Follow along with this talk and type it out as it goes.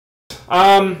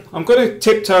I'm going to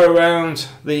tiptoe around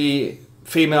the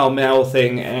female-male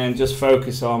thing and just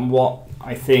focus on what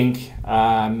I think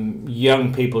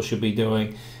young people should be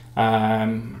doing.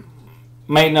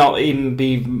 May not even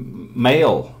be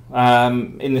male,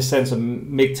 in the sense of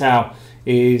MGTOW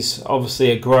is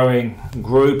obviously a growing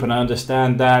group, and I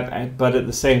understand that, but at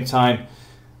the same time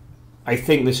I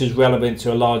think this is relevant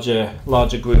to a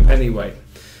larger group anyway.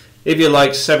 If you're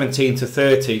like 17 to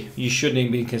 30, you shouldn't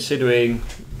even be considering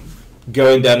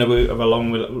going down the route of a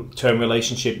long-term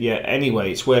relationship yet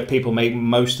anyway. It's where people make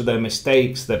most of their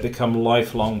mistakes that become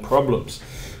lifelong problems,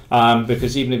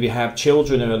 because even if you have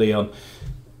children early on,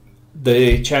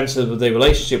 the chances of the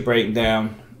relationship breaking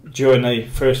down during the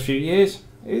first few years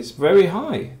is very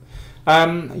high.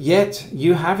 Yet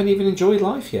you haven't even enjoyed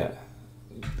life yet.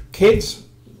 Kids,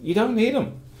 you don't need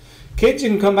them. Kids you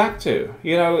can come back to.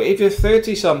 You know, if you're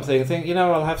 30 something, think, you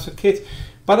know, I'll have some kids.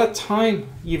 By that time,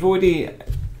 you've already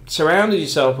surrounded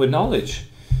yourself with knowledge.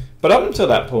 But up until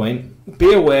that point,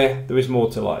 be aware there is more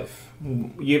to life.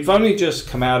 You've only just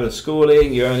come out of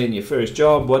schooling, you're only in your first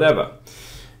job, whatever.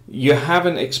 You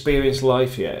haven't experienced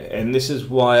life yet, and this is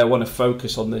why I want to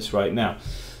focus on this right now.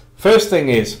 First thing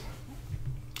is,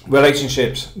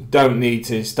 relationships don't need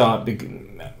to start.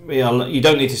 You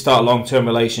don't need to start a long-term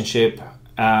relationship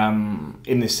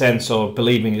in the sense of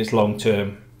believing it's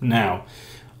long-term now.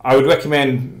 I would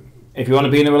recommend, if you want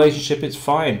to be in a relationship, it's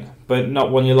fine, but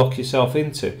not one you lock yourself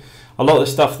into. A lot of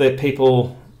the stuff that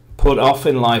people put off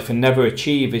in life and never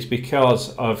achieve is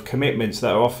because of commitments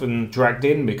that are often dragged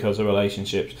in because of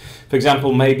relationships. For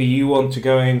example, maybe you want to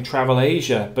go and travel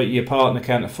Asia, but your partner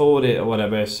can't afford it or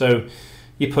whatever, so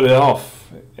you put it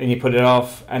off and you put it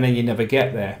off, and then you never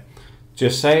get there.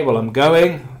 Just say, well, I'm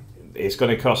going, it's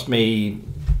going to cost me,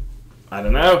 I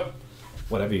don't know,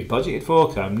 whatever you budgeted for,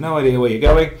 because I have no idea where you're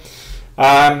going,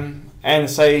 and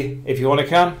say, if you want to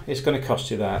come, it's going to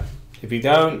cost you that. If you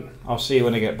don't, I'll see you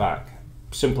when I get back.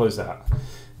 Simple as that.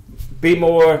 Be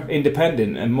more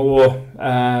independent and more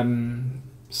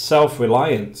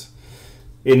self-reliant,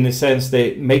 in the sense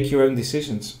that make your own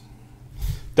decisions.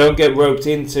 Don't get roped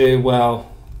into,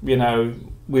 well, you know,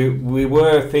 we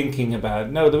were thinking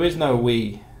about, no, there is no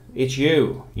we, it's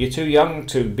you. You're too young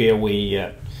to be a we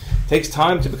yet. It takes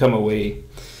time to become a we.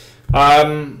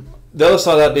 The other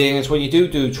side of that being is, when you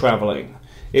do traveling,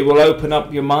 it will open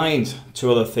up your mind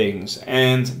to other things,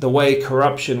 and the way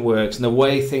corruption works and the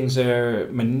way things are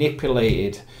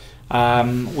manipulated,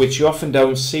 which you often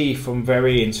don't see from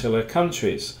very insular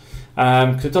countries.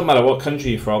 Because it doesn't matter what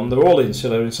country you're from, they're all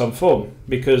insular in some form,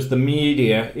 because the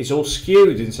media is all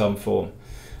skewed in some form.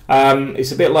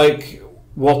 It's a bit like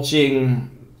watching,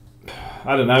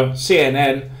 I don't know,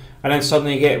 CNN, and then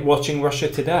suddenly you get watching Russia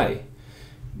Today.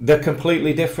 They're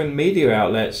completely different media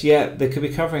outlets, yet they could be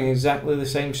covering exactly the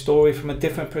same story from a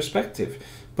different perspective.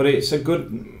 But it's a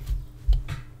good,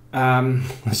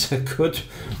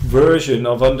 version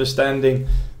of understanding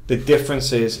the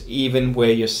differences, even where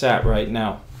you're sat right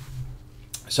now.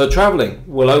 So traveling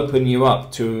will open you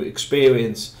up to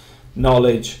experience,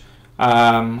 knowledge,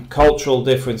 cultural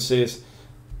differences,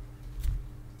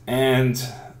 and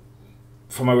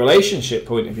from a relationship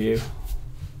point of view,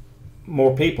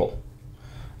 more people.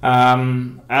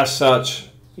 As such,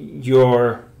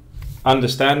 your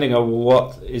understanding of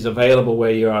what is available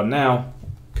where you are now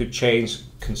could change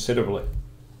considerably,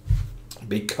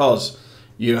 because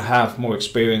you have more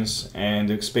experience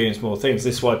and experience more things.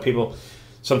 This is why people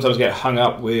sometimes get hung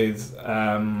up with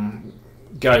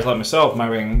guys like myself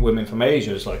marrying women from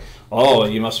Asia. It's like, oh,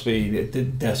 you must be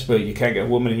desperate, you can't get a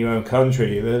woman in your own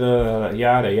country, yada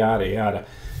yada yada.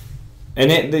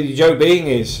 And the joke being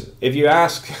is, if you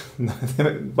ask,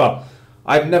 well,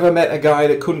 I've never met a guy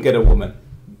that couldn't get a woman.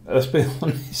 Let's be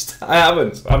honest, I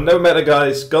haven't. I've never met a guy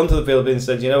that's gone to the Philippines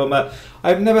and said, you know what, Matt,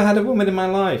 I've never had a woman in my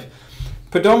life.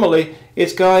 Predominantly,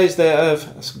 it's guys that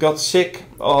have got sick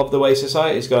of the way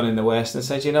society's gone in the West and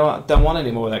said, you know what, I don't want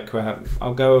any more of that crap.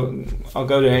 I'll go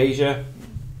to Asia,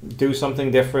 do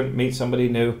something different, meet somebody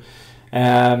new.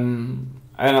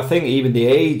 And I think even the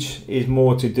age is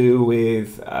more to do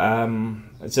with,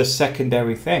 it's a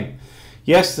secondary thing.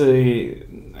 Yes, the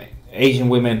Asian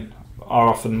women are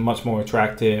often much more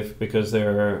attractive because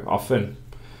they're often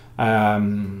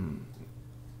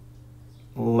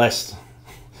less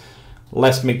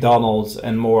McDonald's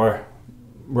and more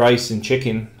rice and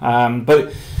chicken.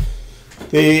 But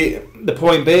the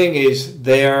point being is,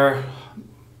 their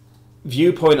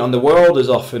viewpoint on the world is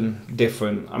often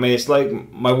different. I mean, it's like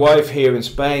my wife here in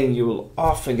Spain, you will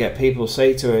often get people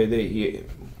say to her that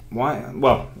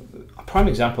well, a prime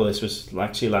example of this was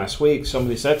actually last week.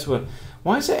 Somebody said to her,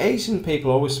 why is it Asian people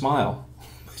always smile?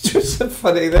 Which was a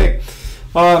funny thing.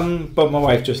 But my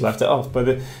wife just left it off.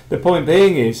 But the point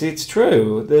being is, it's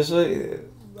true. There's a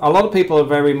lot of people are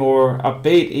very more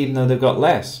upbeat, even though they've got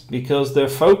less, because their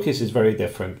focus is very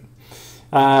different.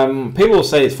 People will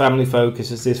say it's family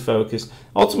focused, it's this focused.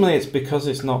 Ultimately, it's because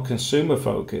it's not consumer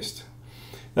focused.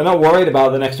 They're not worried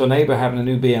about the next door neighbor having a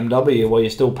new BMW while you're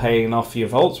still paying off your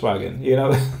Volkswagen. You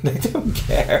know, they don't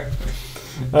care.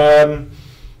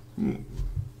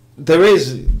 There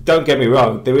is, don't get me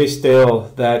wrong, there is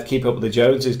still that keep up with the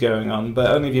Joneses going on, but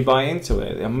only if you buy into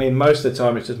it. I mean, most of the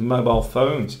time it's just mobile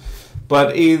phones.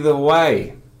 But either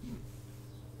way,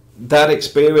 that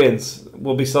experience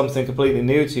will be something completely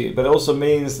new to you. But it also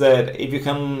means that if you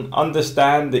can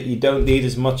understand that you don't need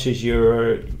as much as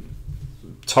you're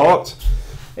taught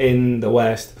in the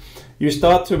West, you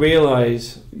start to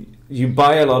realize you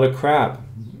buy a lot of crap.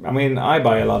 I mean, I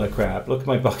buy a lot of crap. Look at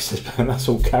my boxes, that's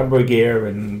all camera gear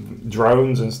and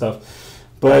drones and stuff.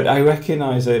 But I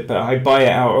recognize it, but I buy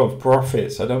it out of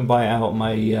profits. I don't buy it out of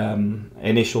my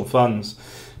initial funds.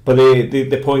 But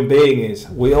the point being is,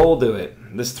 we all do it.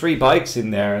 There's 3 bikes in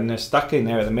there, and they're stuck in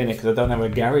there at the minute because I don't have a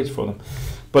garage for them.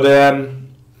 But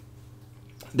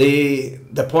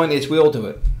the point is, we all do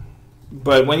it.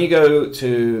 But when you go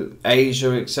to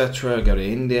Asia, etc., go to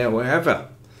India, wherever,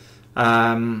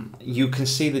 you can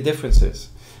see the differences.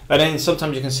 And then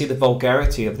sometimes you can see the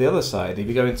vulgarity of the other side. If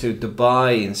you go into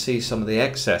Dubai and see some of the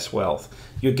excess wealth,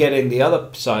 you're getting the other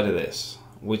side of this,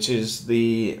 which is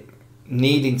the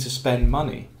needing to spend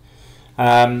money.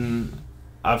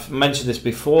 I've mentioned this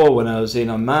before. When I was in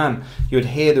Oman, you'd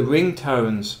hear the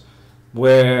ringtones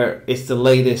where it's the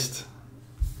latest,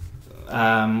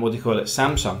 what do you call it,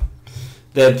 Samsung.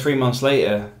 Then 3 months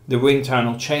later, the ringtone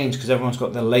will change because everyone's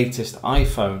got the latest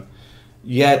iPhone.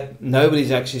 Yet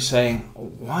nobody's actually saying,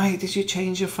 why did you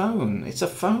change your phone? It's a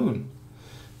phone.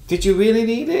 Did you really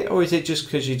need it? Or is it just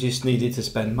because you just needed to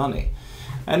spend money?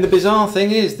 And the bizarre thing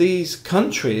is, these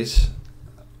countries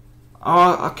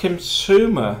are a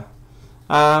consumer.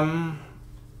 I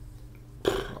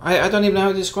don't even know how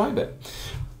to describe it.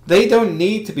 They don't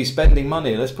need to be spending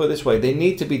money, let's put it this way. They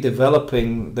need to be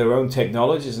developing their own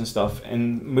technologies and stuff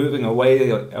and moving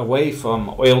away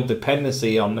from oil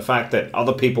dependency on the fact that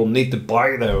other people need to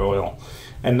buy their oil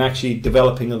and actually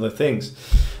developing other things.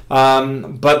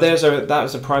 But that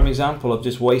was a prime example of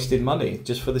just wasting money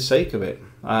just for the sake of it.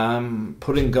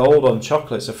 Putting gold on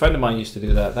chocolates. A friend of mine used to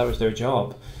do that. That was their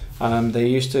job. They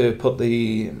used to put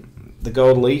the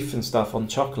gold leaf and stuff on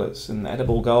chocolates and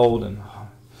edible gold, and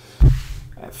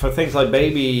for things like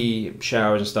baby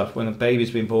showers and stuff, when a baby's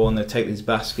been born, they take these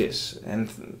baskets and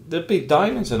there'd be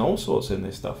diamonds and all sorts in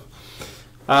this stuff.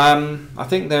 I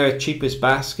think their cheapest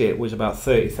basket was about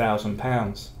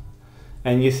 £30,000,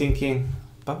 and you're thinking,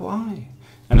 but why?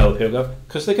 And other people go,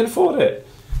 because they can afford it.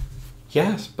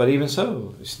 Yes, but even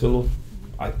so, still,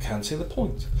 I can't see the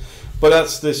point. But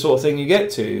that's the sort of thing you get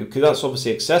to, because that's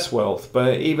obviously excess wealth.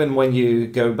 But even when you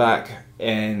go back,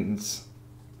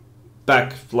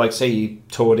 like say you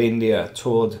toured India,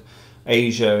 toured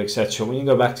Asia, etc., when you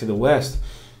go back to the West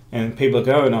and people are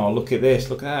going, oh, look at this,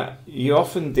 look at that, you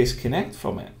often disconnect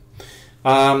from it.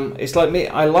 It's like me,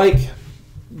 I like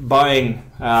buying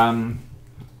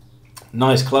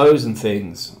nice clothes and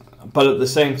things, but at the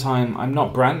same time, I'm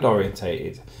not brand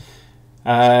orientated.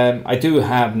 I do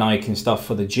have Nike and stuff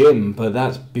for the gym, but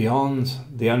that's beyond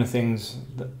the only things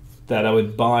that I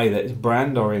would buy that is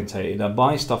brand orientated. I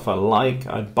buy stuff I like.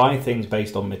 I buy things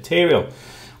based on material,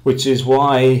 which is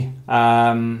why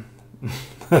I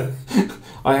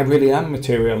really am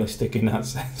materialistic in that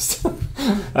sense.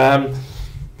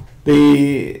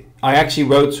 I actually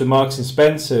wrote to Marks and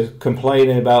Spencer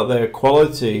complaining about their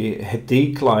quality had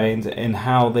declined and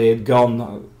how they had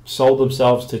sold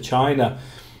themselves to China.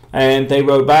 And they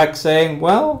wrote back saying,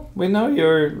 well, we know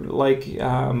you're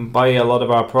buying a lot of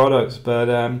our products,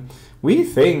 but we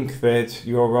think that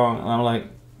you're wrong. And I'm like,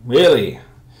 really?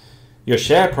 Your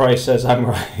share price says I'm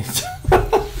right.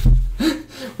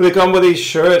 They come with these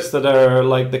shirts that are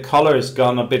like the collar's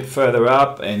gone a bit further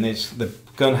up, and it's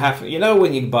gone half. You know,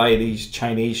 when you buy these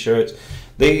Chinese shirts,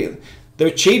 they're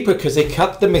cheaper because they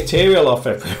cut the material off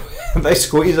everywhere. They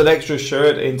squeeze an extra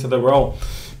shirt into the roll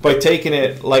by taking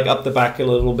it like up the back a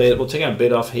little bit. We'll take a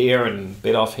bit off here and a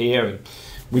bit off here, and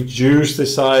reduce the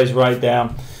size right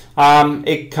down.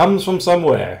 It comes from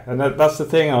somewhere, and that's the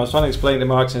thing. I was trying to explain to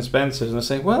Marks and Spencer's, and they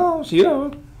say, well, you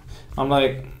know, I'm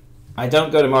like, I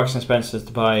don't go to Marks and Spencer's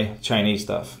to buy Chinese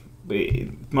stuff.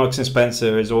 Marks and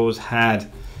Spencer has always had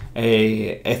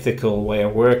a ethical way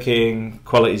of working.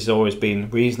 Quality's always been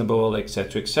reasonable,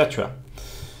 etc., etc.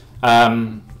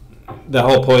 The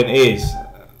whole point is,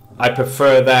 I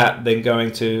prefer that than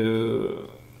going to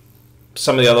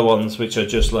some of the other ones which are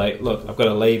just like, look, I've got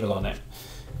a label on it,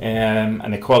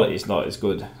 and the quality is not as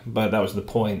good. But that was the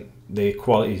point. The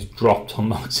quality's dropped on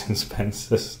Marks and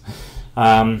Spencer's.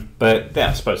 But yeah,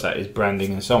 I suppose that is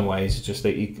branding in some ways. It's just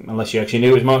that unless you actually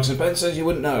knew it was Marks and Spencer's, you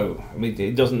wouldn't know. I mean,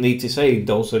 it doesn't need to say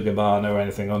Dolce & Gabbana or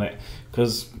anything on it,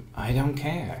 because I don't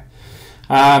care.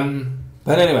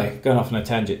 But anyway, going off on a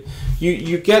tangent,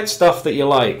 you get stuff that you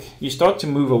like. You start to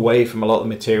move away from a lot of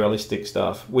materialistic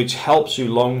stuff, which helps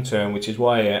you long term, which is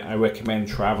why I recommend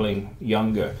traveling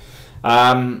younger.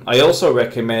 I also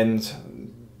recommend,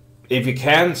 if you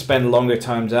can spend longer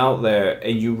times out there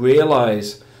and you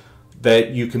realize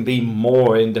that you can be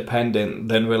more independent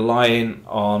than relying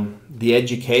on the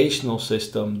educational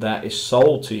system that is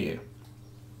sold to you.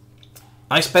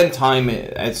 I spend time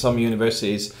at some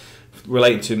universities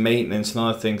relating to maintenance and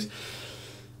other things.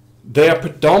 They are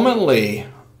predominantly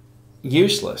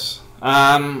useless.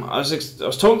 I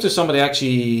was talking to somebody who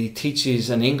actually teaches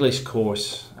an English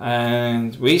course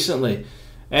and recently,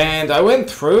 and I went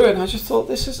through it and I just thought,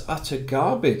 this is utter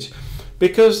garbage,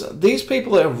 because these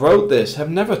people that have wrote this have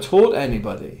never taught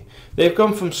anybody. They've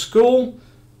gone from school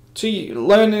to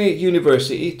learning at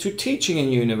university to teaching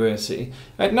in university.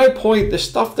 At no point the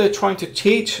stuff they're trying to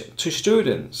teach to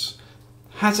students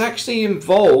has actually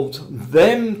involved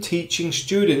them teaching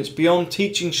students beyond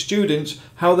teaching students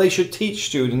how they should teach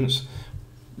students,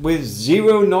 with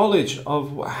zero knowledge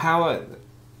of how,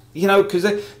 because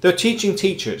they're teaching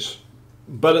teachers,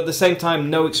 but at the same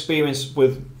time no experience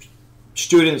with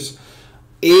students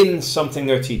in something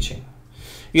they're teaching.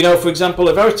 For example,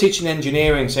 if I was teaching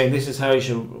engineering, saying this is how you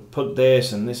should put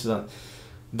this and this is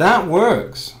that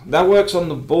works. That works on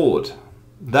the board.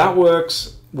 That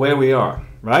works where we are,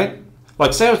 right?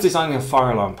 Like, say I was designing a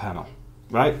fire alarm panel,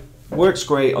 right? Works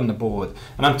great on the board.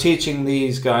 And I'm teaching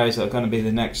these guys that are going to be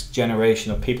the next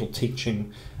generation of people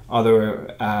teaching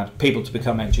other people to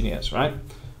become engineers, right?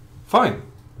 Fine.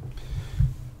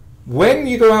 When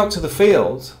you go out to the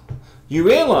field, you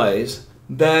realize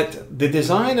that the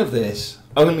design of this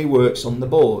only works on the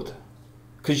board,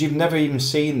 because you've never even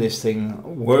seen this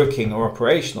thing working or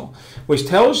operational, which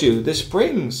tells you the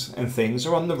springs and things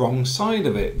are on the wrong side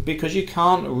of it, because you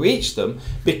can't reach them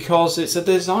because it's a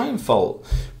design fault.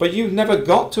 But you've never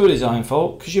got to a design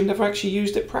fault because you've never actually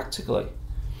used it practically.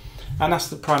 And that's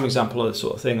the prime example of the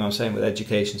sort of thing I'm saying with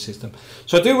education system.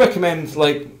 So I do recommend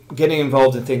getting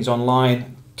involved in things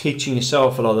online, teaching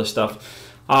yourself a lot of stuff.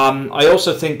 I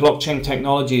also think blockchain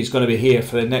technology is going to be here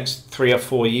for the next 3 or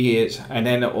 4 years, and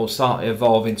then it will start to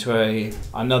evolve into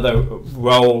another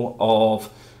role of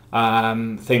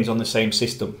things on the same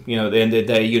system. At the end of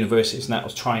the day, universities now will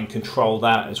try and control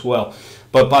that as well.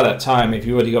 But by that time, if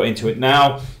you already got into it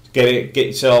now, get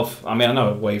yourself. I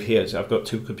know Wave here, so I've got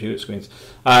 2 computer screens.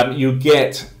 You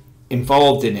get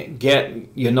involved in it, get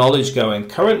your knowledge going.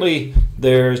 Currently,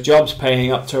 there's jobs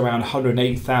paying up to around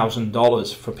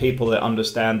 $180,000 for people that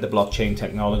understand the blockchain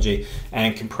technology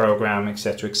and can program,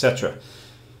 etc., etc.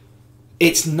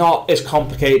 It's not as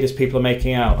complicated as people are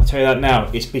making out. I'll tell you that now.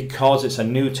 It's because it's a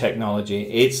new technology.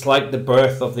 It's like the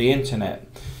birth of the internet.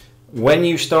 When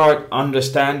you start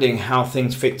understanding how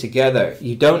things fit together,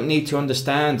 you don't need to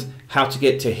understand how to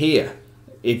get to here.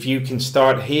 If you can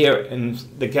start here, and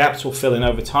the gaps will fill in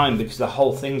over time, because the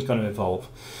whole thing's going to evolve.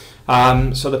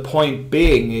 So the point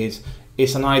being is,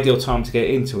 it's an ideal time to get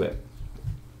into it.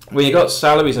 When you got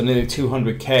salaries of nearly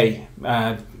 200k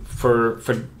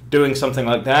for doing something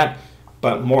like that,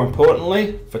 but more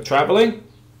importantly for traveling,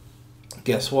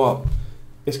 guess what?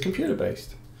 It's computer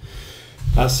based.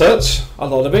 As such, a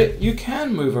lot of it you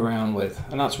can move around with,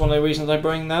 and that's one of the reasons I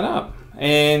bring that up.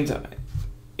 And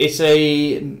it's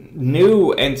a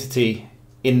new entity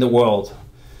in the world.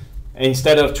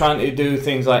 Instead of trying to do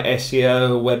things like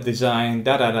SEO, web design,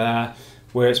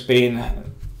 where it's been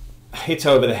hit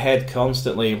over the head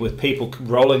constantly with people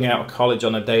rolling out of college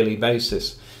on a daily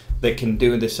basis that can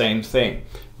do the same thing.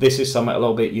 This is something a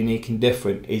little bit unique and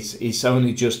different. It's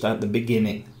only just at the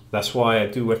beginning. That's why I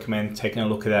do recommend taking a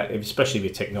look at that, especially if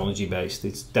you're technology based.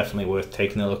 It's definitely worth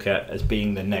taking a look at as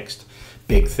being the next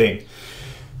big thing.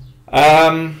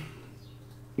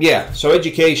 Yeah, so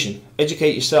education.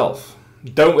 Educate yourself.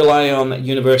 Don't rely on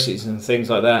universities and things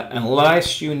like that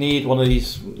unless you need one of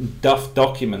these duff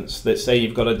documents that say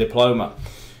you've got a diploma.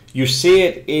 You see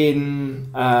it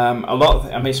in a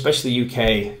lot of, especially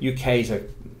UK. UK's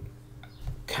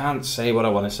can't say what I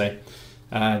want to say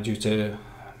due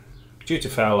to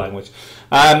foul language.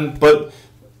 But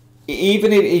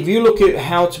even if you look at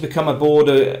how to become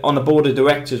on the board of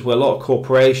directors with a lot of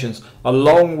corporations,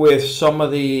 along with some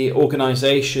of the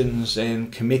organisations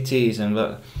and committees,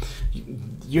 and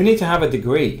you need to have a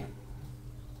degree.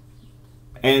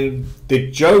 And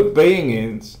the joke being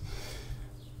is,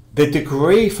 the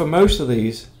degree for most of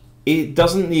these, it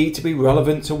doesn't need to be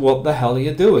relevant to what the hell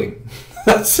you're doing.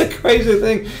 That's the crazy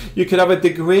thing. You could have a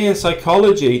degree in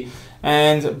psychology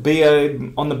and be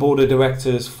on the board of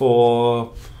directors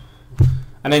for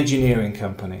an engineering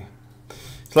company.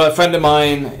 So a friend of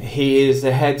mine, he is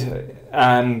the head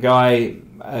guy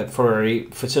for a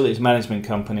facilities management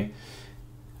company.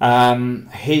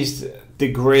 His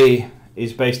degree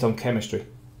is based on chemistry.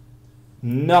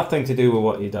 Nothing to do with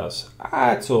what he does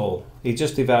at all. He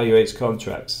just evaluates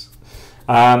contracts.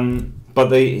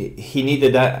 But he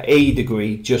needed that A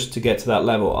degree just to get to that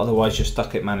level. Otherwise, you're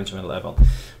stuck at management level.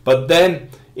 But then,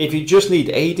 if you just need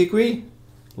A degree,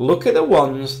 look at the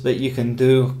ones that you can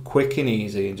do quick and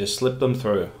easy and just slip them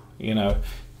through. You know,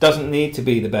 doesn't need to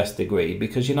be the best degree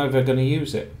because you're never going to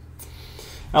use it.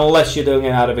 Unless you're doing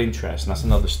it out of interest, and that's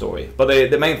another story. But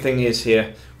the main thing is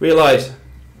here, realize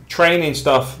training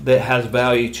stuff that has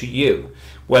value to you,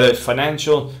 whether it's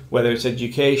financial, whether it's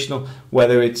educational,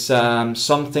 whether it's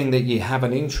something that you have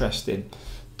an interest in.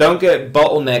 Don't get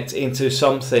bottlenecked into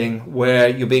something where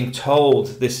you're being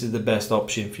told this is the best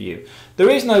option for you. There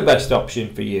is no best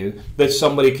option for you that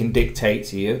somebody can dictate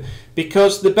to you,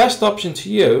 because the best option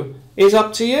to you is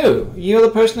up to you. You're the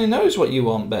person who knows what you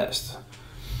want best.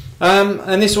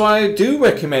 And this is why I do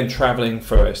recommend traveling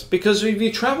first, because if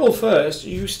you travel first,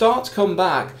 you start to come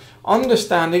back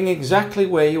understanding exactly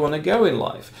where you want to go in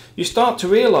life. You start to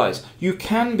realize you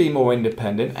can be more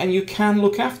independent and you can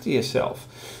look after yourself.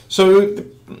 So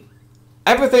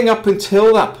everything up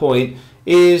until that point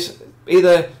is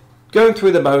either going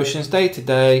through the motions day to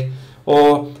day,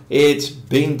 or it's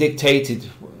being dictated,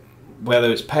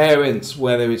 whether it's parents,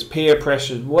 whether it's peer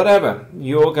pressure, whatever.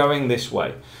 You're going this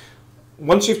way.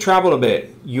 Once you've traveled a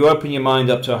bit, you open your mind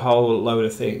up to a whole load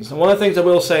of things. And one of the things I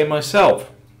will say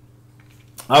myself,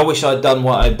 I wish I'd done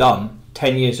what I'd done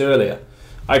 10 years earlier.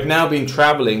 I've now been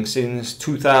traveling since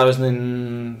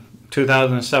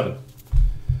 2007.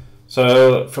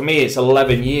 So for me, it's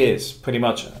 11 years pretty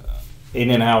much in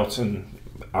and out and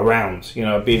around. You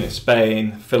know, I've been in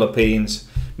Spain, Philippines,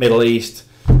 Middle East,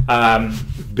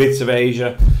 bits of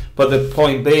Asia. But the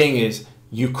point being is,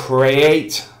 you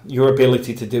create your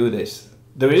ability to do this.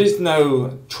 There is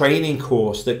no training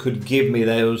course that could give me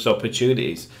those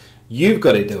opportunities. You've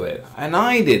got to do it. And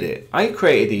I did it. I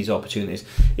created these opportunities.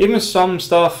 Even some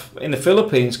stuff in the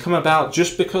Philippines come about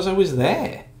just because I was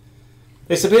there.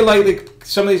 It's a bit like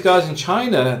some of these guys in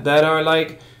China that are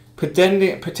like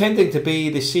pretending to be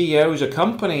the CEOs of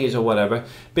companies or whatever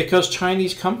because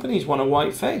Chinese companies want a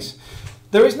white face.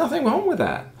 There is nothing wrong with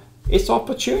that. It's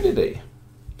opportunity.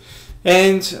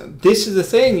 And this is the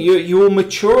thing, you will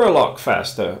mature a lot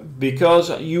faster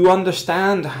because you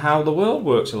understand how the world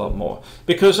works a lot more.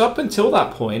 Because up until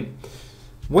that point,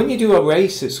 when you do a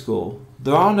race at school,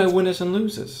 there are no winners and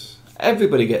losers.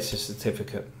 Everybody gets a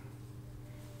certificate.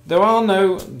 There are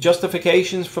no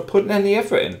justifications for putting any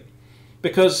effort in.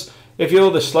 Because if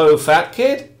you're the slow fat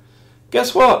kid,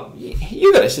 guess what?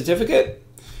 You get a certificate.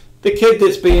 The kid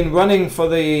that's been running for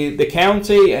the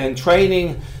county and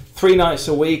training 3 nights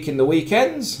a week in the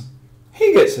weekends,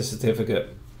 he gets a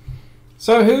certificate.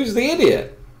 So who's the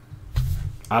idiot?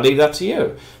 I'll leave that to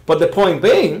you. But the point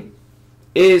being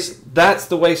is that's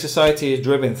the way society has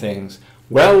driven things.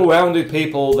 Well-rounded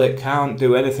people that can't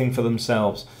do anything for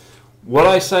themselves. What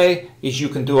I say is you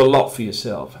can do a lot for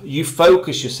yourself. You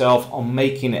focus yourself on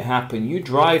making it happen. You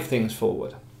drive things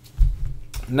forward.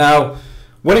 Now,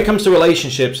 when it comes to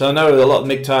relationships, I know a lot of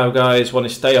MGTOW guys want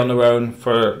to stay on their own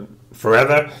for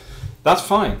forever. That's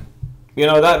fine. You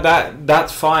know,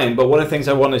 that's fine. But one of the things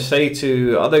I want to say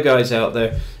to other guys out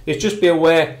there is just be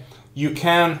aware you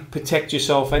can protect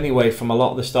yourself anyway from a lot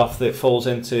of the stuff that falls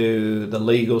into the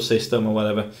legal system or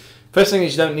whatever. First thing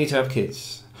is you don't need to have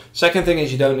kids. Second thing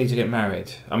is you don't need to get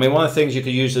married. I mean, one of the things you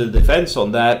could use as a defense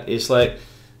on that is like,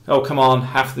 oh, come on,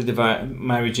 half the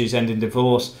marriages end in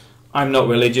divorce. I'm not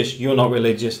religious, you're not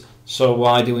religious, so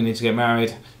why do we need to get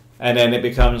married? And then it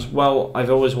becomes, well, I've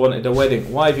always wanted a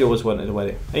wedding. Why have you always wanted a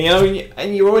wedding? And, you know,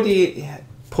 and you're already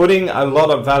putting a lot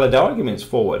of valid arguments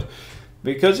forward.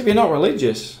 Because if you're not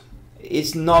religious,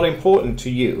 it's not important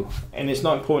to you. And it's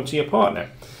not important to your partner.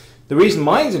 The reason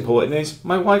mine's important is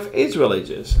my wife is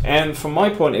religious. And from my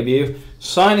point of view,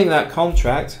 signing that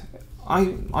contract,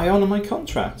 I honour my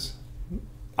contracts.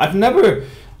 I've never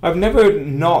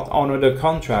not honoured a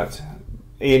contract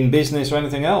in business or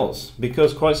anything else.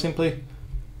 Because quite simply,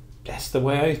 that's the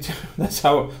way I do. That's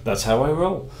how I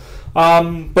roll.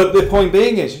 But the point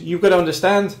being is, you've got to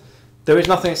understand there is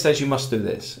nothing that says you must do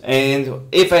this. And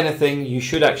if anything, you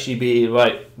should actually be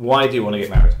right. Why do you want to get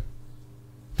married?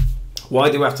 Why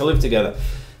do we have to live together?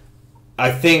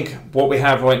 I think what we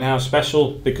have right now is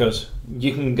special because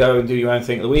you can go and do your own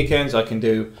thing at the weekends. I can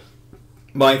do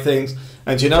my things.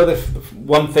 And you know, the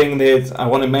one thing that I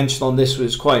want to mention on this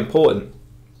was quite important.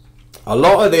 A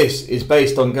lot of this is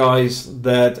based on guys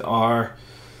that are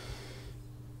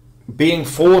being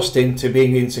forced into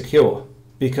being insecure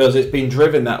because it's been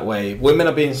driven that way. Women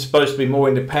are being supposed to be more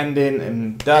independent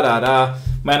and da-da-da.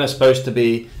 Men are supposed to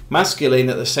be masculine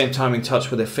at the same time, in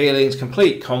touch with their feelings,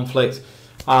 complete conflict.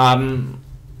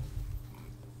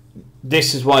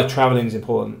 This is why traveling is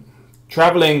important.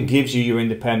 Traveling gives you your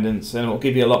independence, and it will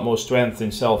give you a lot more strength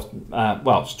in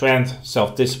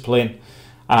self-discipline.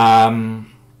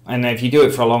 And if you do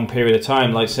it for a long period of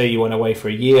time, like say you went away for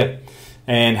a year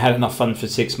and had enough fun for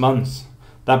 6 months,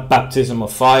 that baptism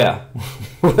of fire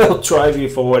will drive you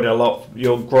forward a lot.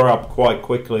 You'll grow up quite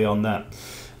quickly on that.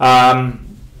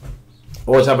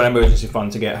 Always have an emergency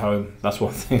fund to get home. That's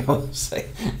one thing I would say,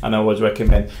 and I always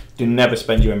recommend, do never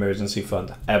spend your emergency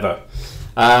fund, ever.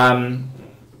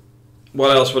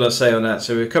 What else would I say on that?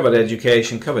 So we've covered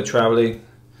education, covered traveling,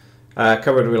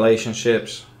 covered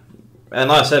relationships, and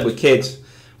like I said, with kids,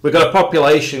 we've got a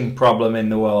population problem in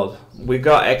the world. We've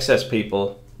got excess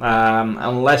people.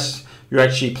 Unless you're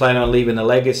actually planning on leaving a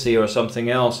legacy or something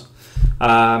else,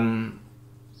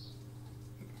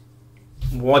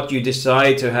 what you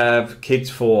decide to have kids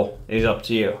for is up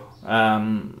to you.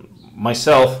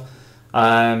 Myself,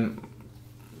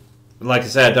 like I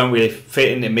said, I don't really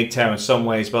fit into MGTOW in some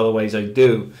ways, but other ways I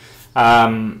do.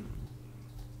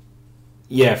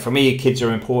 Yeah, for me, kids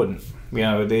are important. You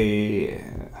know,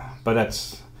 but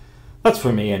that's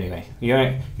for me anyway.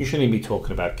 You shouldn't even be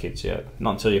talking about kids yet,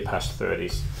 not until you're past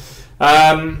 30s.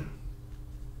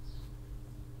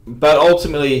 But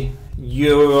ultimately,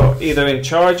 you're either in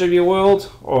charge of your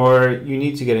world or you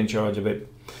need to get in charge of it.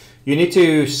 You need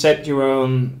to set your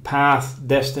own path,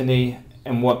 destiny,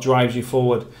 and what drives you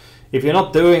forward. If you're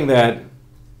not doing that,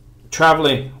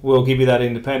 traveling will give you that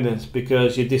independence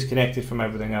because you're disconnected from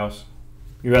everything else.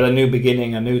 You're at a new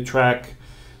beginning, a new track.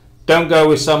 Don't go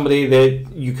with somebody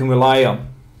that you can rely on.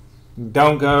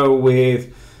 Don't go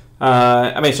with,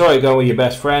 go with your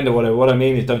best friend or whatever. What I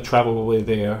mean is don't travel with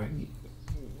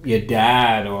your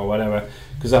dad or whatever,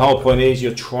 because the whole point is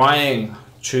you're trying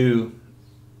to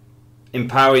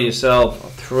empower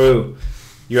yourself through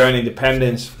your own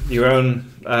independence, your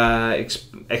own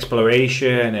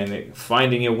exploration, and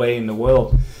finding your way in the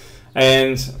world.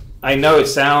 And I know it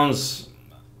sounds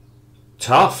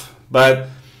tough, but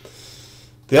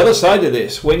the other side of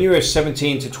this, when you're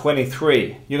 17 to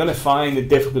 23, you're going to find it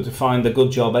difficult to find a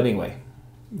good job anyway.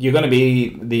 You're going to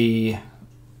be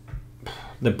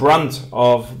the brunt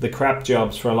of the crap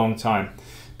jobs for a long time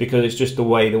because it's just the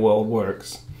way the world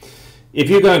works.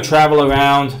 If you go and travel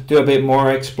around, do a bit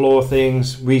more, explore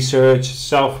things, research,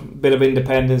 bit of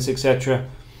independence, etc.,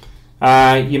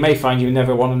 you may find you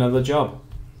never want another job,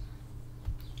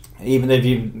 even if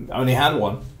you only had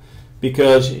one,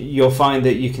 because you'll find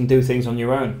that you can do things on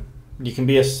your own. You can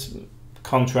be a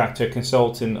contractor,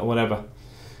 consultant, or whatever,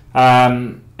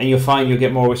 and you'll find you'll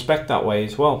get more respect that way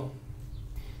as well.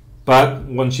 But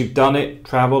once you've done it,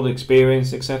 traveled,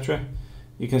 experienced, etc.,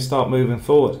 you can start moving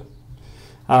forward.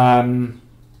 And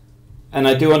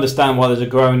I do understand why there's a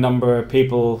growing number of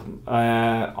people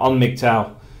on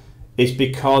MGTOW. It's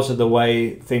because of the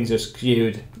way things are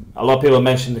skewed. A lot of people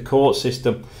mention the court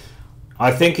system.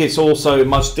 I think it's also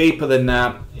much deeper than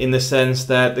that, in the sense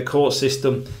that the court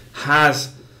system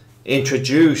has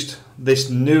introduced this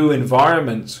new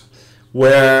environment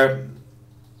where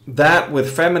that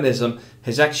with feminism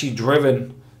has actually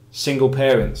driven single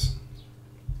parents.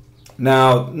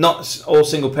 Now, not all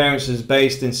single parents is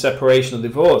based in separation or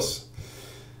divorce.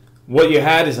 What you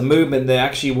had is a movement that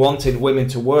actually wanted women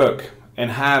to work and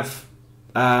have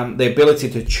the ability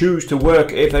to choose to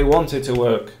work if they wanted to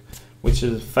work, which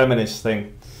is a feminist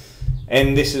thing.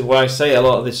 And this is why I say a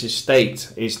lot of this is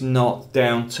state. It's not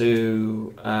down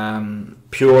to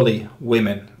purely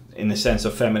women in the sense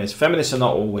of feminists. Feminists are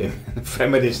not all women.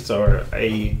 Feminists are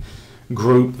a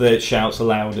group that shouts the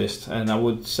loudest, and I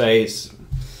would say it's,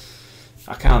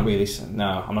 I can't really say,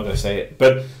 no, I'm not going to say it,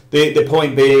 but the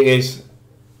point being is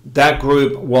that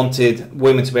group wanted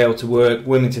women to be able to work,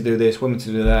 women to do this, women to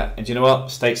do that, and you know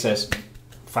what? State says,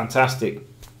 fantastic,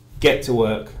 get to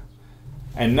work.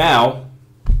 And now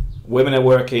women are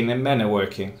working and men are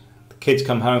working. The kids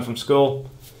come home from school,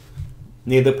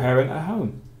 neither parent at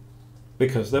home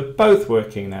because they're both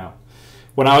working now.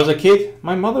 When I was a kid,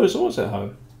 my mother was always at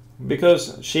home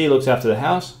because she looked after the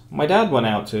house. My dad went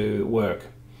out to work.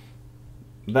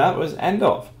 That was end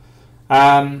of.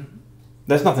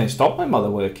 There's nothing to stop my mother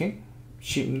working.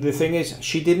 the thing is,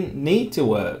 she didn't need to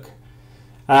work.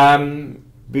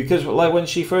 Because like when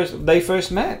they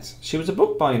first met, she was a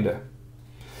bookbinder.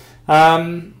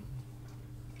 And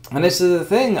this is the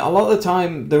thing, a lot of the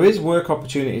time there is work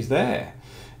opportunities there.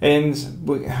 And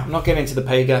I'm not getting into the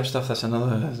pay gap stuff, that's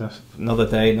another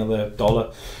day, another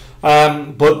dollar.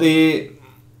 But the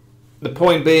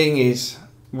point being is,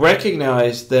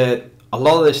 recognize that a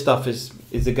lot of this stuff is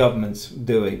the government's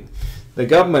doing. The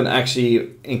government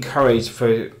actually encouraged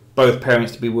for both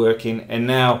parents to be working, and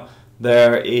now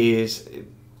there is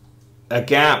a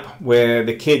gap where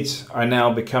the kids are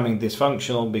now becoming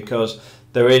dysfunctional because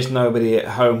there is nobody at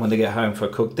home when they get home for a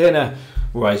cooked dinner.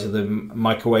 Rise of the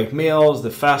microwave meals,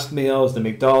 the fast meals, the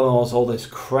McDonald's, all this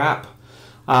crap.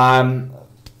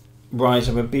 Rise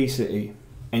of obesity.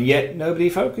 And yet nobody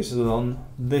focuses on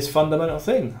this fundamental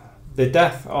thing, the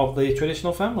death of the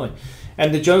traditional family.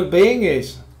 And the joke being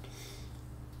is,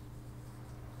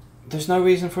 there's no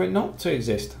reason for it not to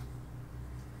exist.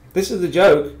 This is the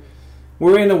joke.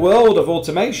 We're in a world of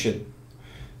automation.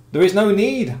 There is no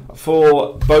need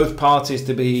for both parties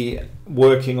to be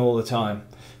working all the time.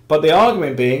 But the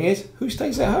argument being is, who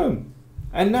stays at home?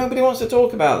 And nobody wants to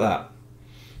talk about that.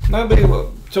 Nobody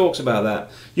talks about that.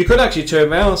 You could actually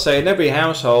turn around and say, in every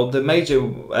household, the major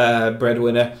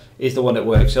breadwinner is the one that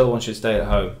works. The other one should stay at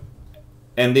home.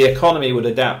 And the economy would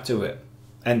adapt to it.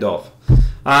 End of.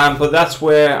 But that's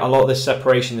where a lot of this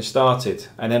separation has started.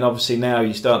 And then obviously now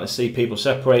you're starting to see people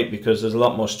separate because there's a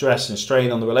lot more stress and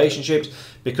strain on the relationships,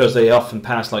 because they often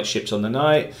pass like ships on the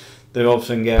night. They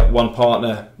often get one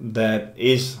partner that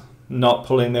is not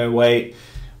pulling their weight.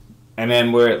 And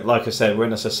then we're, like I said, we're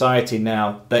in a society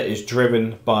now that is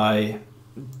driven by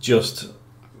just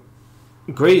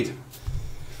greed.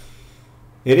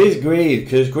 It is greed,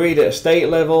 because greed at a state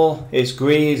level is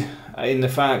greed in the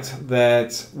fact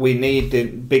that we need the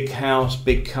big house,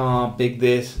 big car, big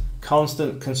this,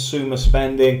 constant consumer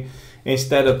spending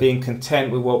instead of being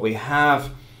content with what we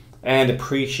have and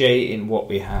appreciating what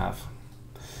we have.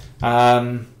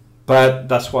 But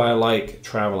that's why I like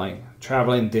traveling.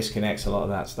 Traveling disconnects a lot of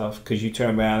that stuff, because you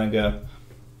turn around and go,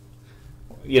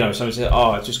 you know, someone says,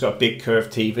 oh, I just got a big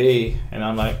curved TV, and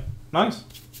I'm like, nice.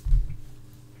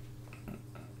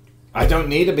 I don't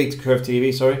need a big curved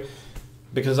TV, sorry,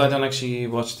 because I don't actually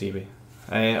watch TV.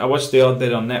 I watch the odd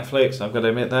bit on Netflix, I've got to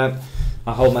admit that.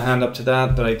 I hold my hand up to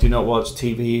that, but I do not watch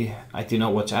TV. I do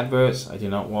not watch adverts. I do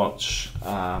not watch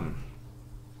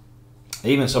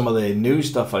even some of the news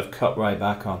stuff I've cut right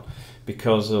back on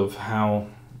because of how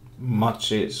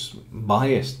much it's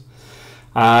biased.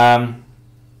 But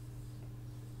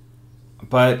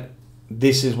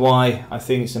this is why I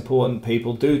think it's important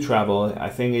people do travel. I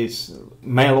think it's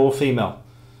male or female.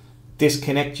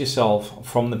 Disconnect yourself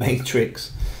from the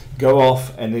matrix. Go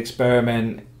off and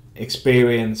experiment,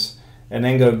 experience, and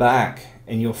then go back,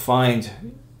 and you'll find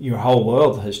your whole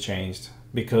world has changed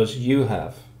because you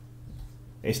have.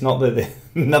 It's not that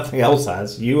nothing else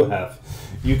has, you have.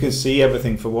 You can see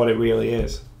everything for what it really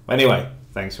is. Anyway,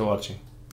 thanks for watching.